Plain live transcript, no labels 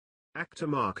Actor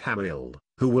Mark Hamill,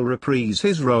 who will reprise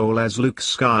his role as Luke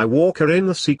Skywalker in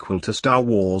the sequel to Star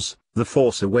Wars, The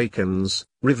Force Awakens,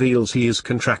 reveals he is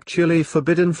contractually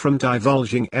forbidden from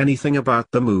divulging anything about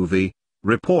the movie,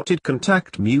 reported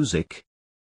Contactmusic.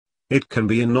 "It can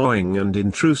be annoying and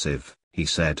intrusive," he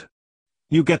said.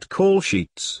 "You get call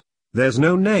sheets. There's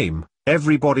no name,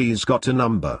 everybody's got a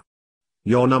number.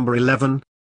 You're number 11?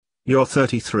 You're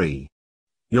 33.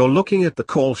 You're looking at the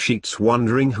call sheets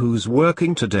wondering who's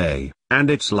working today, and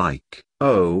it's like,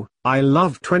 oh, I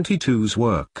love 22's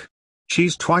work.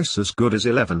 She's twice as good as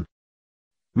 11.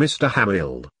 Mr.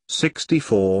 Hamill,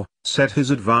 64, said his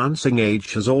advancing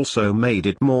age has also made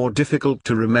it more difficult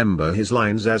to remember his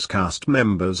lines as cast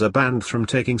members are banned from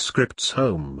taking scripts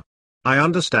home. "I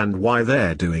understand why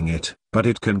they're doing it, but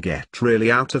it can get really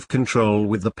out of control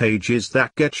with the pages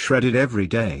that get shredded every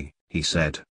day," he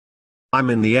said. "I'm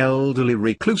in the elderly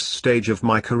recluse stage of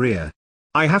my career.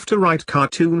 I have to write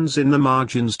cartoons in the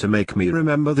margins to make me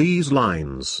remember these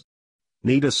lines.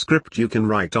 Need a script you can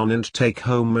write on and take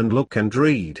home and look and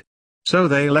read. So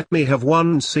they let me have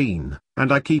one scene,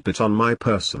 and I keep it on my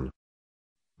person."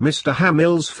 Mr.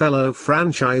 Hamill's fellow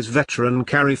franchise veteran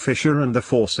Carrie Fisher and The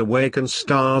Force Awakens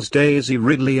stars Daisy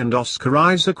Ridley and Oscar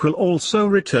Isaac will also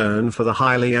return for the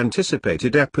highly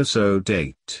anticipated Episode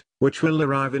 8, which will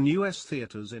arrive in US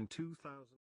theaters in 2000.